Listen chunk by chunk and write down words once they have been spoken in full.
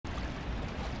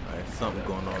something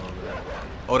going on over there.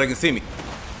 Oh, they can see me.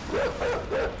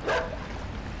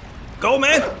 Go,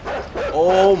 man!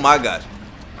 Oh my gosh.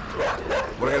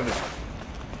 What are I gonna do?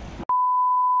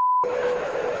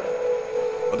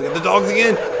 Oh, they got the dogs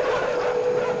again.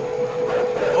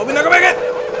 Oh, we're not gonna make it!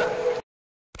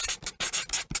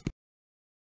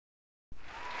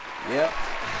 Yep.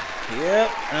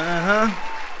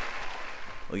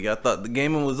 Well, y'all thought the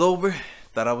gaming was over?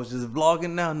 Thought I was just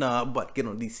vlogging now? Nah, I'm about to get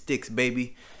on these sticks,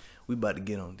 baby. We about to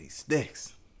get on these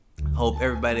sticks. Hope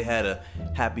everybody had a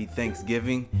happy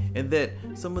Thanksgiving and that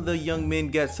some of the young men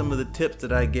got some of the tips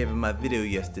that I gave in my video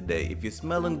yesterday. If you're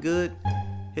smelling good,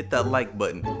 hit that like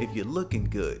button. If you're looking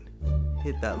good,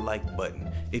 hit that like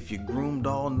button. If you're groomed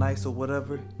all nice or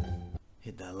whatever,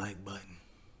 hit that like button.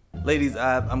 Ladies,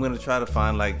 I'm gonna try to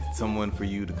find like someone for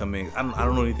you to come in. I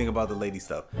don't know anything about the lady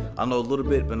stuff. I know a little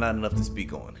bit, but not enough to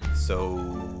speak on. So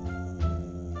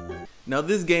now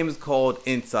this game is called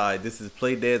Inside. This is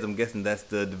Playdead. I'm guessing that's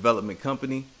the development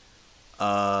company,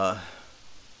 or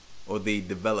the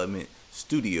development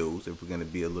studios, if we're gonna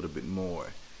be a little bit more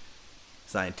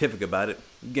scientific about it.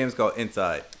 The game is called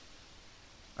Inside.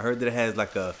 I heard that it has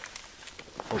like a,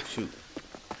 oh shoot,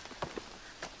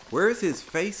 where is his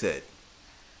face at?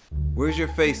 Where's your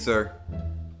face, sir?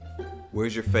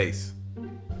 Where's your face?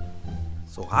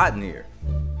 So hot in here.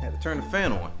 Had to turn the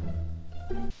fan on.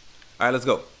 Alright, let's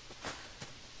go.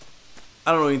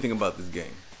 I don't know anything about this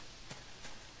game,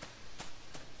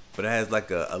 but it has like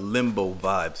a limbo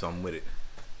vibe, so I'm with it.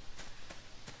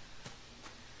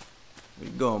 Where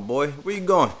you going, boy? Where you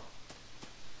going?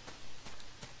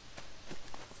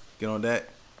 Get on that.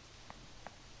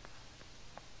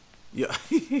 Yeah.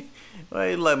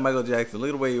 Why you like Michael Jackson? Look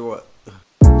at the way you are.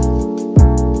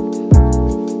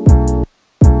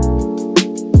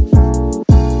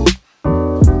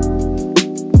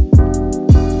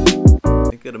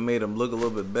 They could have made him look a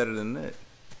little bit better than that.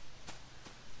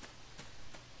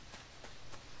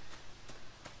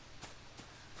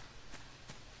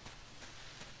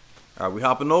 Alright, we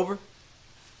hopping over? Or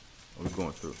we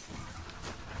going through?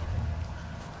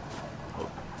 Oh,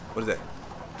 what is that?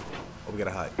 Oh, we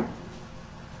gotta hide.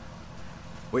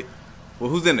 Wait, well,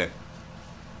 who's in there?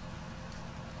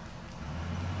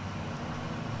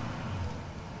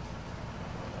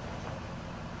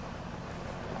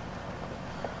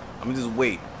 I'm gonna just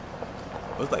wait.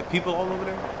 Oh, it's like people all over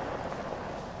there?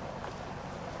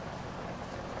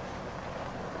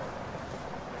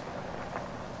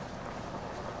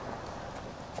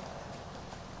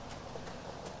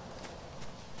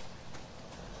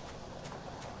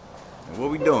 What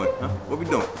we doing, huh? What we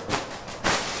doing?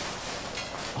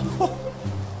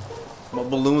 My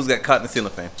balloons got caught in the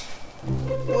ceiling fan.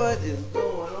 What is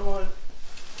going on?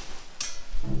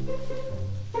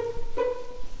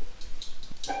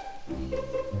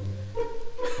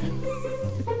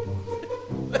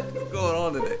 What's going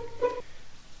on today?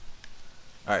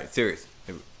 Alright, serious.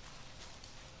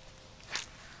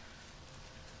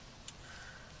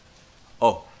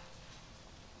 Oh.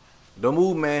 Don't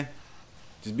move, man.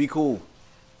 Just be cool.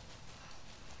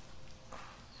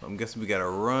 So I'm guessing we gotta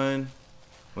run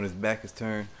when his back is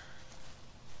turned.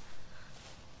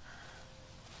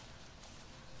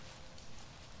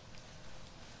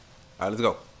 Alright, let's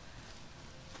go.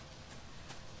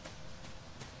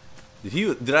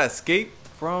 Did I escape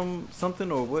from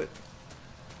something or what?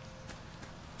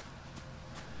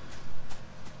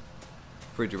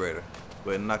 Refrigerator. Go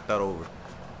ahead and knock that over.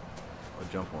 Or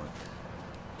jump on it.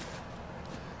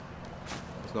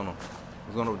 What's going on?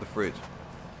 What's going on with the fridge?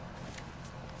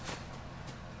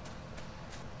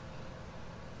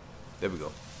 There we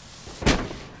go.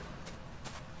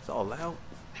 It's all loud.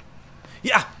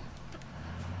 Yeah!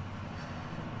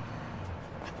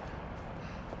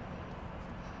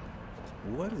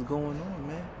 What is going on,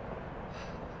 man?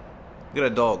 Look at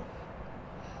that dog.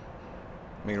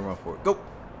 Make it run for it. Go!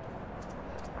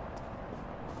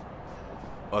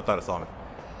 Oh, I thought it saw me.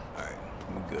 Alright,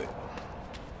 I'm good.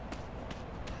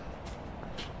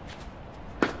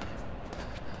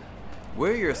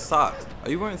 Where are your socks?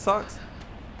 Are you wearing socks?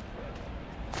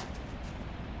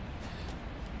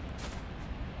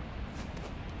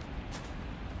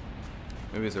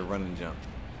 Maybe it's a run and jump.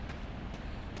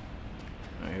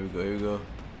 Alright, here we go, here we go.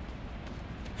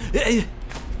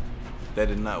 That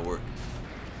did not work.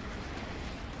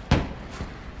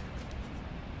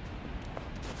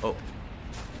 Oh.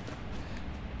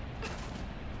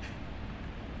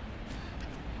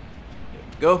 There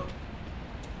we go.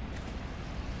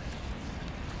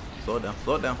 Slow it down,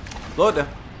 slow it down, slow it down.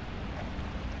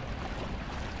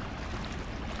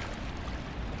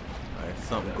 Alright,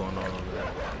 something going on over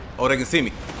there. Oh, they can see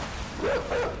me.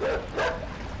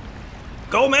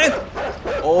 Go, man!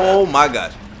 Oh my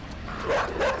gosh.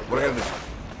 What do I gotta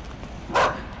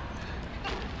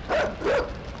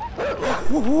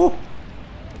do? Woo-hoo.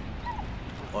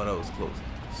 Oh, that was close.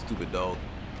 Stupid dog.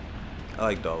 I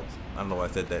like dogs. I don't know why I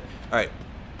said that. Alright.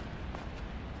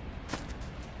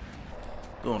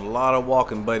 Doing a lot of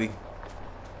walking, buddy.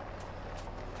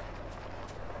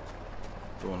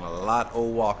 Doing a lot of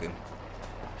walking.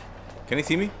 Can they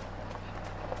see me?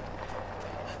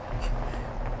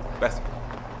 Bastard.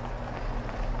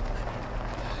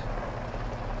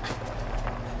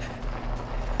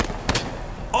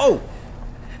 Oh!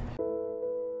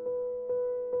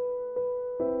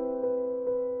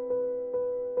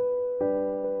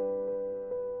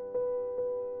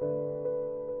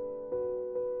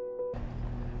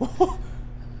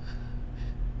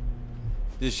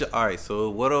 Alright, so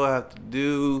what do I have to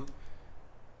do?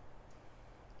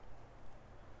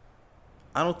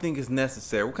 I don't think it's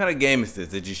necessary. What kind of game is this?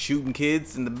 They're just shooting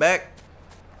kids in the back?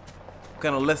 What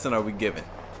kind of lesson are we giving?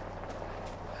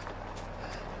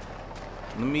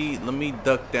 Let me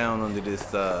duck down under this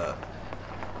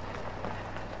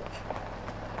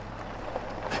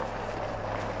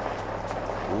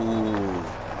Ooh,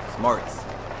 smarts.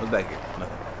 What's back here?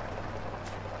 Nothing.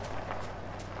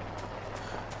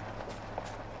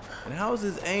 And how is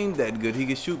his aim that good? He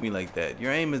can shoot me like that.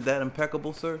 Your aim is that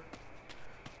impeccable, sir?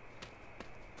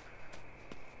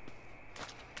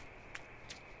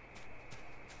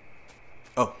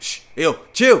 Oh, shh. Yo,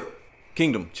 chill.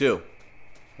 Kingdom, chill.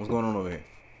 What's going on over here?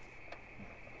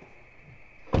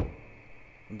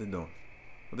 What they doing?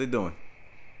 What they doing?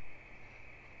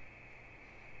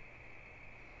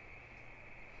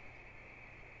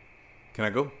 Can I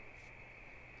go?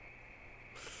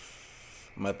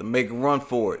 I'm about to make a run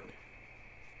for it.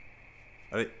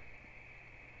 Are they?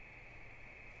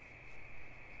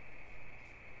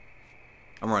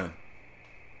 I'm running.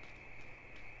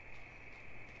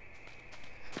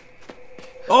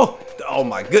 Oh! Oh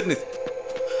my goodness!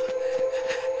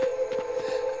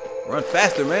 Run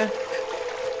faster, man.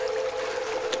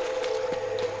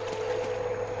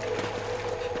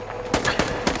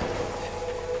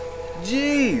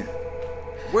 Jeez!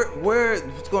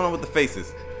 What's going on with the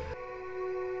faces?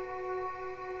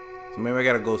 So maybe I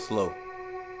gotta go slow.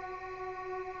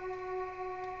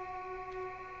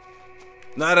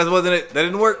 Nah, that wasn't it. That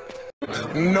didn't work.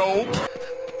 Nope.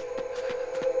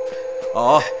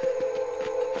 Oh,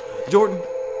 Jordan.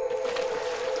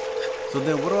 So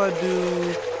then what do I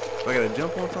do? Do I gotta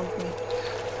jump on something?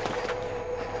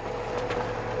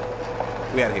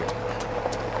 We out of here.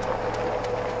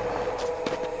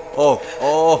 Oh,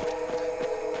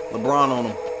 LeBron on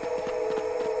him.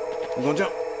 We're gonna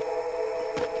jump.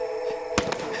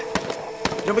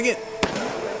 Jump again.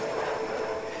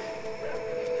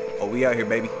 Oh, we out here,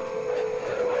 baby.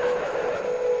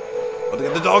 Oh, they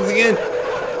got the dogs again.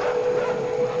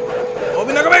 Oh,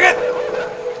 we're not gonna make it.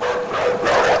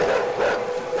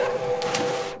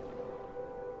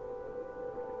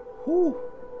 Whew.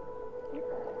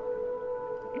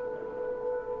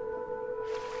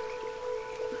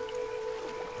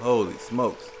 Holy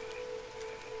smokes.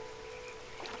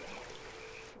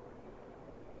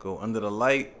 Go under the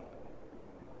light.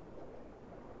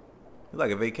 It's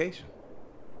like a vacation.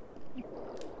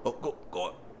 Oh, go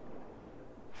on.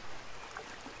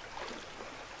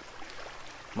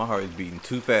 My heart is beating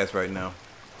too fast right now.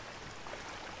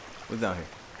 What's down here?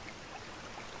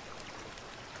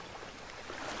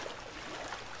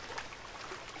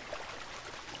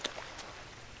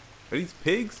 Are these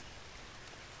pigs?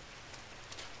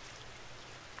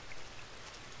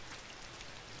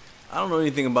 I don't know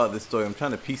anything about this story. I'm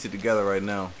trying to piece it together right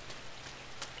now.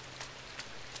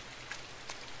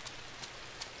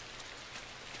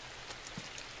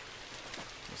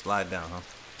 Slide down, huh?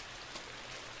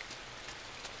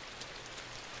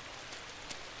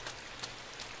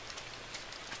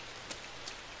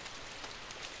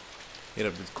 Hit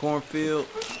up this cornfield.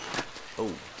 Oh.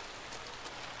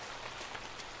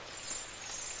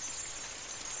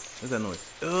 What's that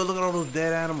noise? Oh, look at all those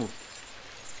dead animals.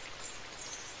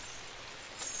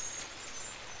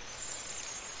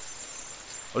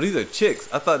 Oh, these are chicks.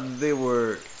 I thought they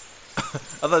were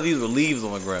I thought these were leaves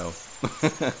on the ground.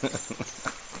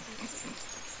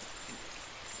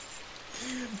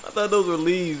 I thought those were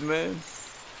leaves, man.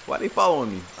 Why they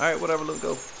following me? Alright, whatever, let's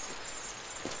go.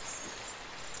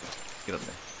 Get up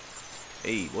there.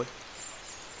 Hey, boy.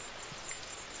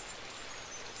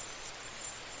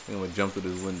 I'm gonna jump through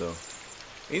this window.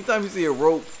 Anytime you see a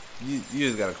rope, you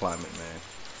just gotta climb it, man.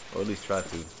 Or at least try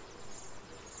to.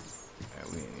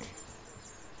 Alright, we in here.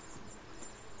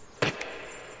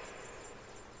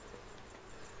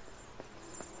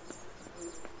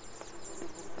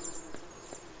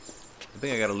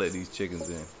 think I gotta let these chickens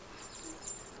in.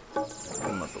 Get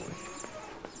them out the way.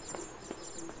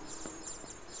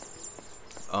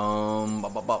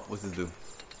 What's this do?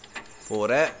 For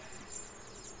that?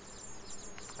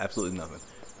 Absolutely nothing.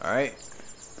 Alright.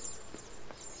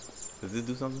 Does this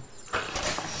do something?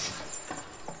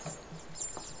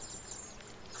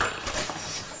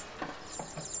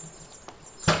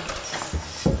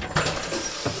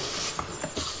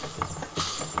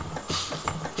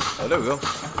 Oh, there we go.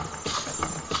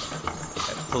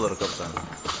 Had to pull it a couple times.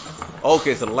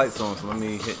 Okay, so the light's on, so let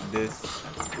me hit this.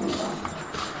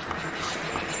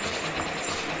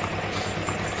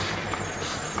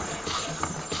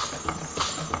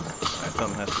 Alright,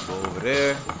 something has to go over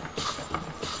there.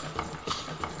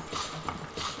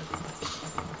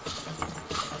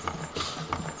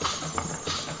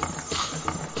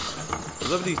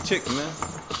 Look at these chicks, man.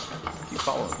 Keep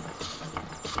following.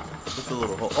 Just a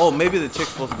little hole. Oh, maybe the chick's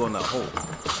supposed to go in that hole.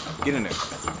 Get in there.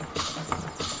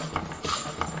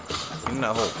 Get in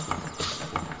that hole.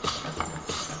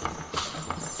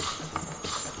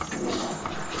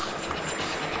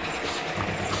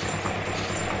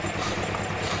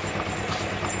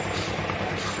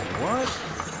 What?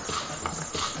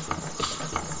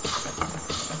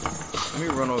 Let me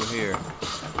run over here.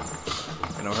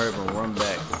 And I'll hurry up and run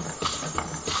back.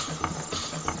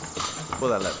 Pull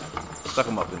that lever. Suck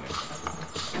them up in there.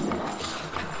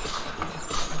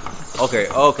 Okay,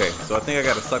 okay. So I think I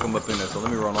gotta suck them up in there. So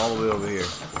let me run all the way over here.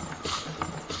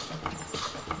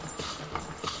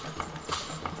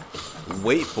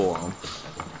 Wait for them.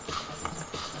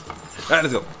 Alright,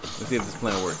 let's go. Let's see if this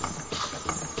plan works.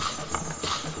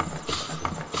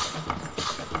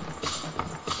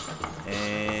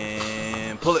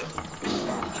 And pull it.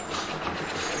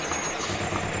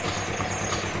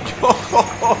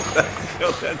 Yo,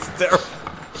 that's terrible.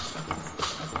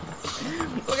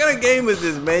 What kind of game is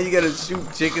this, man? You gotta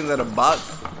shoot chickens at a box?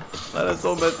 Oh, that's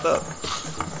so messed up.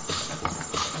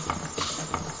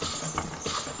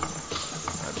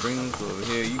 Alright, bring them to over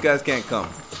here. You guys can't come,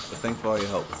 but thanks for all your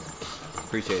help.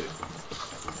 Appreciate it.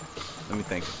 Let me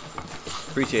thank you.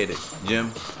 Appreciate it.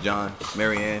 Jim, John,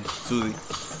 Marianne, Susie.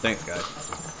 Thanks, guys.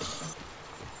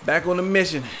 Back on the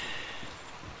mission.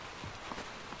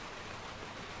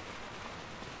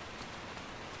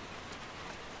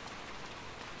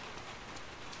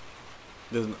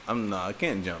 I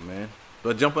can't jump, man. Do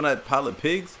I jump on that pile of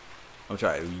pigs? I'm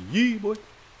trying. Yee, boy.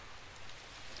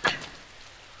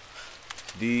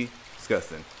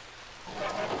 Disgusting.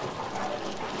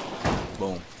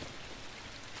 Boom.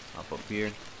 Up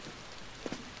here.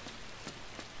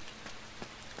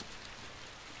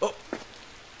 Oh.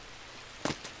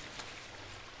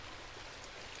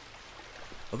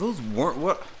 Are those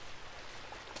worms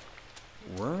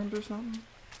or something?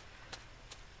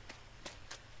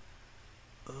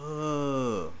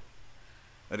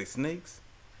 Are they snakes?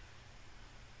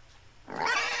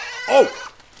 Oh!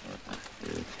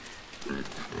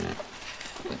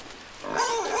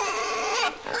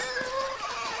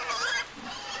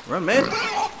 Run, man!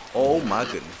 Oh my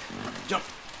goodness! Jump!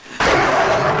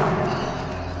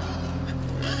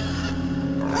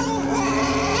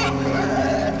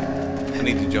 I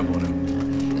need to jump on him.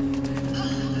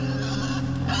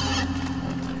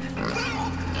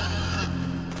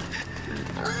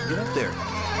 Get up there.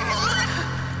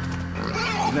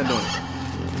 You're not doing it.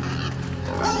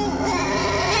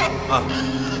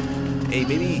 Hey,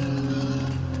 baby.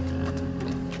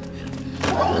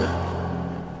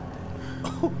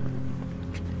 Oh.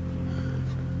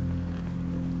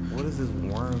 What is this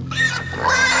worm?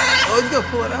 Oh, he's gonna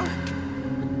pull it out.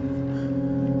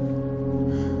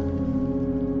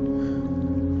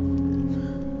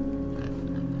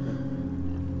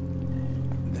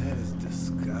 That is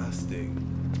disgusting.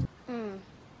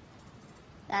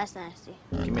 That's nasty.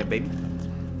 Come here, baby.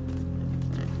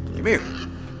 Come here.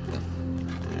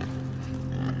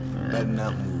 Better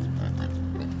not move.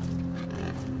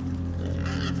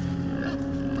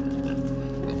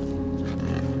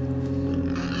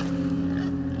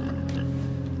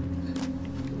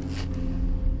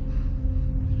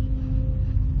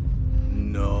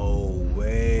 No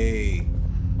way.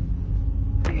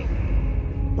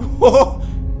 Whoa.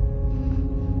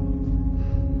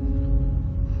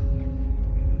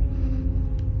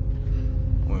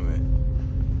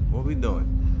 What we doing?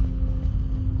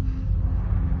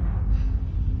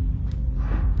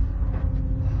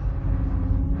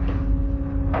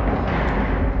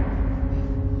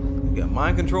 You got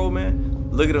mind control, man.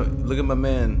 Look at him. Look at my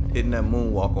man hitting that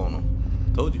moonwalk on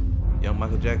him. Told you, young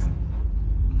Michael Jackson.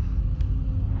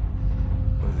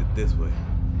 Or is it this way?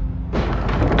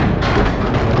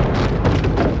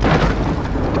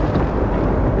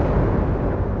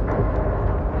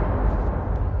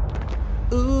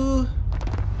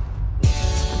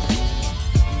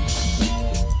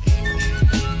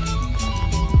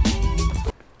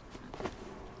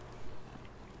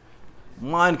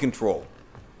 Mind control.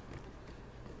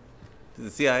 To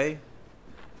the CIA?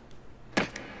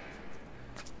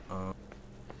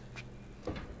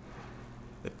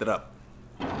 Lift it up.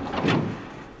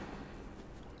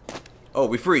 Oh,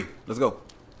 we free. Let's go.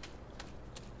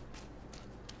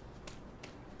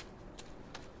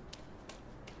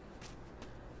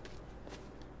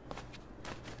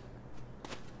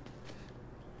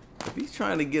 If he's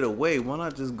trying to get away, why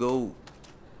not just go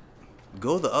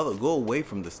away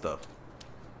from this stuff?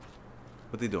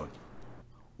 What they doing?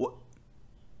 What?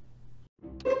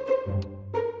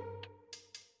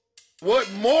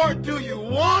 What more do you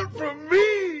want from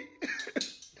me?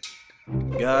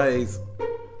 Guys,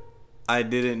 I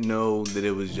didn't know that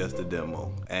it was just a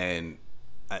demo, and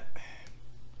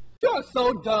You're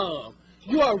so dumb.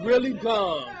 You are really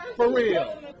dumb. For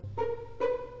real.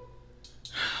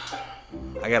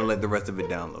 I gotta let the rest of it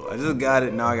download. I just got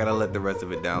it, now I gotta let the rest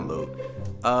of it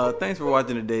download. Thanks for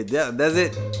watching today. That's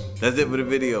it. That's it for the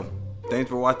video. Thanks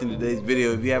for watching today's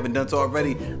video. If you haven't done so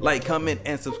already, like, comment,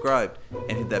 and subscribe.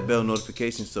 And hit that bell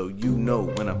notification so you know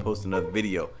when I post another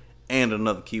video and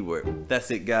another keyword.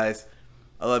 That's it, guys.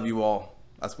 I love you all.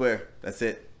 I swear. That's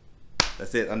it.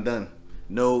 That's it. I'm done.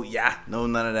 No, no,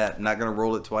 none of that. I'm not gonna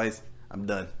roll it twice. I'm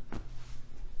done.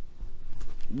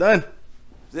 Done.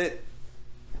 That's it.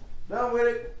 Done with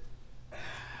it.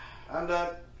 I'm done.